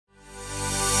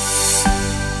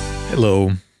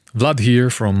Hello, Vlad here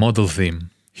from Model Theme.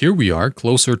 Here we are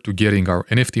closer to getting our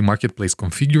NFT Marketplace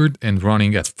configured and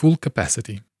running at full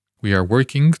capacity. We are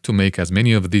working to make as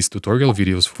many of these tutorial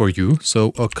videos for you,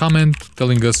 so a comment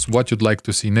telling us what you'd like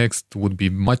to see next would be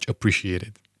much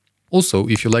appreciated. Also,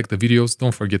 if you like the videos,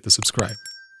 don't forget to subscribe.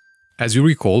 As you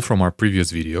recall from our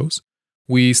previous videos,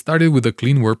 we started with a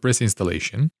clean WordPress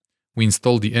installation. We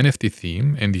installed the NFT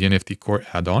theme and the NFT Core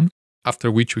add-on,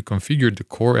 after which we configured the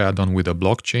core add-on with a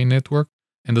blockchain network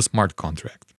and a smart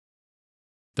contract.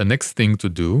 The next thing to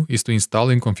do is to install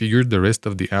and configure the rest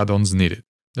of the add-ons needed.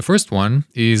 The first one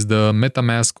is the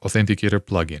MetaMask Authenticator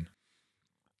plugin.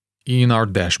 In our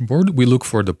dashboard, we look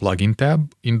for the plugin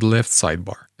tab in the left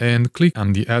sidebar and click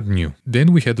on the Add New.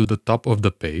 Then we head to the top of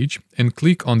the page and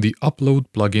click on the Upload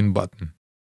plugin button.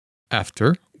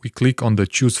 After, we click on the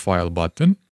Choose File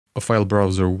button. A file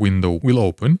browser window will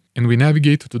open, and we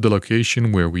navigate to the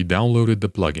location where we downloaded the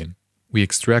plugin. We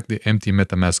extract the empty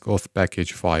MetaMask Auth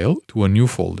package file to a new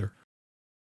folder.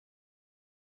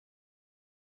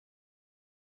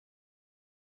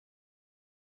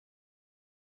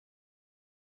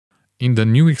 In the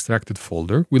new extracted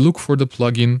folder, we look for the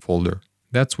plugin folder.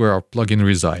 That's where our plugin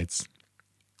resides.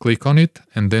 Click on it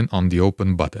and then on the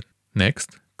Open button.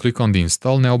 Next, click on the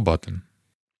Install Now button.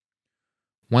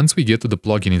 Once we get to the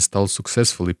plugin installed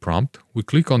successfully prompt, we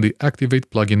click on the Activate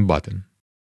Plugin button.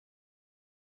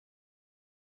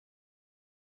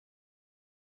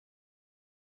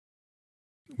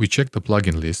 We check the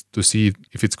plugin list to see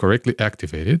if it's correctly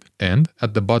activated, and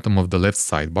at the bottom of the left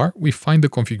sidebar, we find the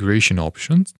configuration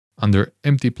options under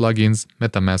Empty Plugins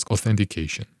MetaMask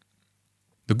Authentication.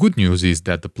 The good news is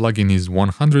that the plugin is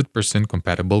 100%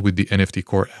 compatible with the NFT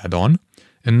Core add-on,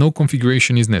 and no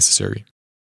configuration is necessary.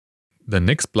 The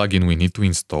next plugin we need to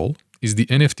install is the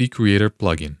NFT Creator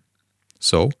plugin.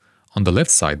 So, on the left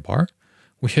sidebar,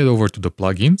 we head over to the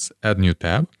Plugins, Add New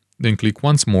tab, then click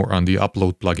once more on the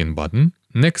Upload plugin button.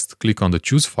 Next, click on the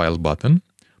Choose File button,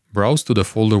 browse to the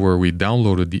folder where we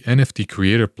downloaded the NFT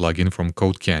Creator plugin from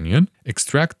Code Canyon,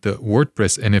 extract the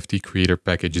WordPress NFT Creator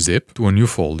package zip to a new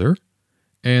folder,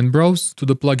 and browse to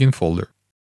the plugin folder.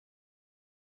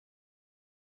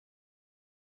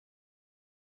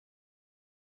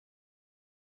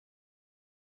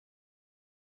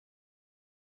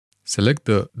 Select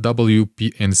the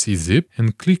WPNC zip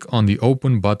and click on the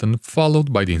Open button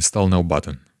followed by the Install Now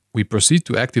button. We proceed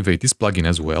to activate this plugin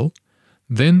as well.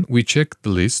 Then we check the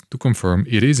list to confirm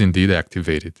it is indeed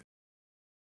activated.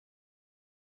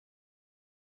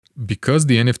 Because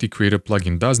the NFT Creator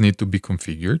plugin does need to be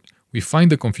configured, we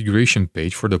find the configuration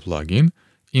page for the plugin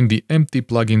in the Empty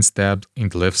Plugins tab in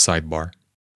the left sidebar.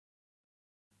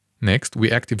 Next, we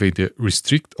activate the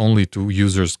Restrict Only to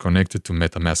Users Connected to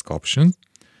MetaMask option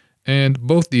and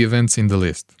both the events in the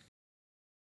list.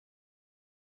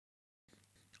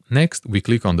 Next, we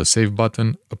click on the Save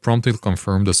button. A prompt will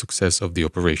confirm the success of the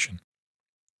operation.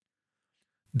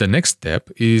 The next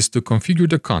step is to configure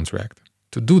the contract.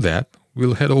 To do that,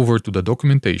 we'll head over to the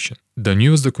documentation. The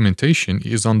newest documentation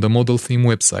is on the Model Theme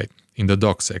website in the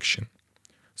Docs section.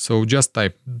 So just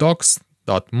type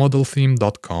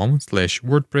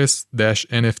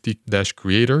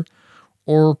docs.modeltheme.com/WordPress-NFT-creator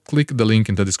or click the link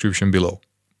in the description below.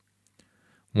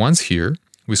 Once here,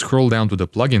 we scroll down to the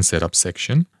plugin setup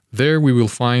section. There we will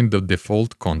find the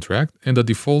default contract and the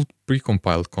default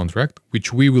precompiled contract,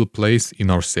 which we will place in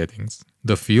our settings.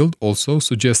 The field also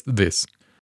suggests this.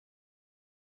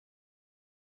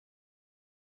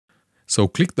 So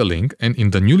click the link, and in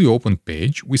the newly opened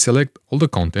page, we select all the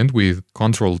content with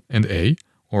Ctrl and A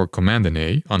or Command and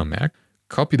A on a Mac,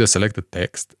 copy the selected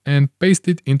text, and paste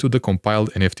it into the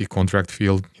compiled NFT contract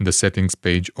field in the settings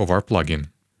page of our plugin.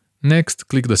 Next,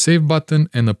 click the Save button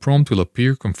and a prompt will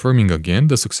appear confirming again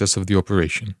the success of the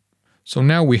operation. So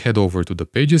now we head over to the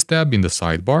Pages tab in the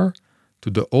sidebar, to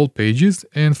the All Pages,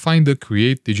 and find the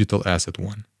Create Digital Asset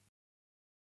one.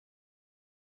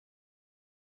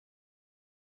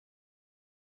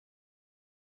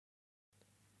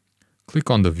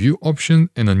 Click on the View option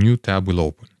and a new tab will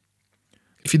open.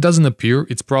 If it doesn't appear,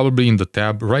 it's probably in the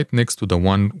tab right next to the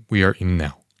one we are in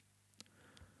now.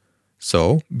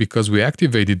 So, because we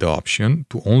activated the option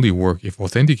to only work if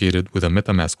authenticated with a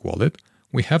MetaMask wallet,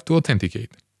 we have to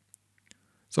authenticate.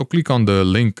 So click on the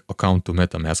Link Account to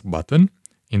MetaMask button.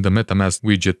 In the MetaMask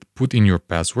widget, put in your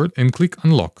password and click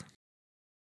Unlock.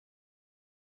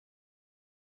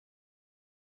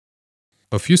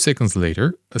 A few seconds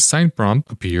later, a sign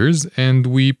prompt appears and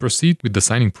we proceed with the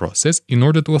signing process in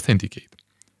order to authenticate.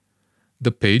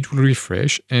 The page will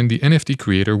refresh and the NFT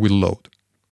Creator will load.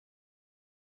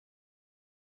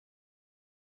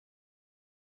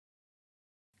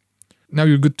 Now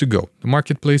you're good to go. The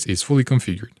marketplace is fully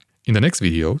configured. In the next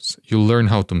videos, you'll learn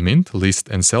how to mint, list,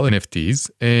 and sell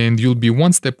NFTs, and you'll be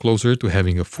one step closer to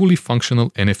having a fully functional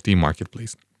NFT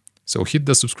marketplace. So hit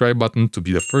the subscribe button to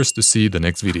be the first to see the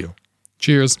next video.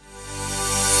 Cheers!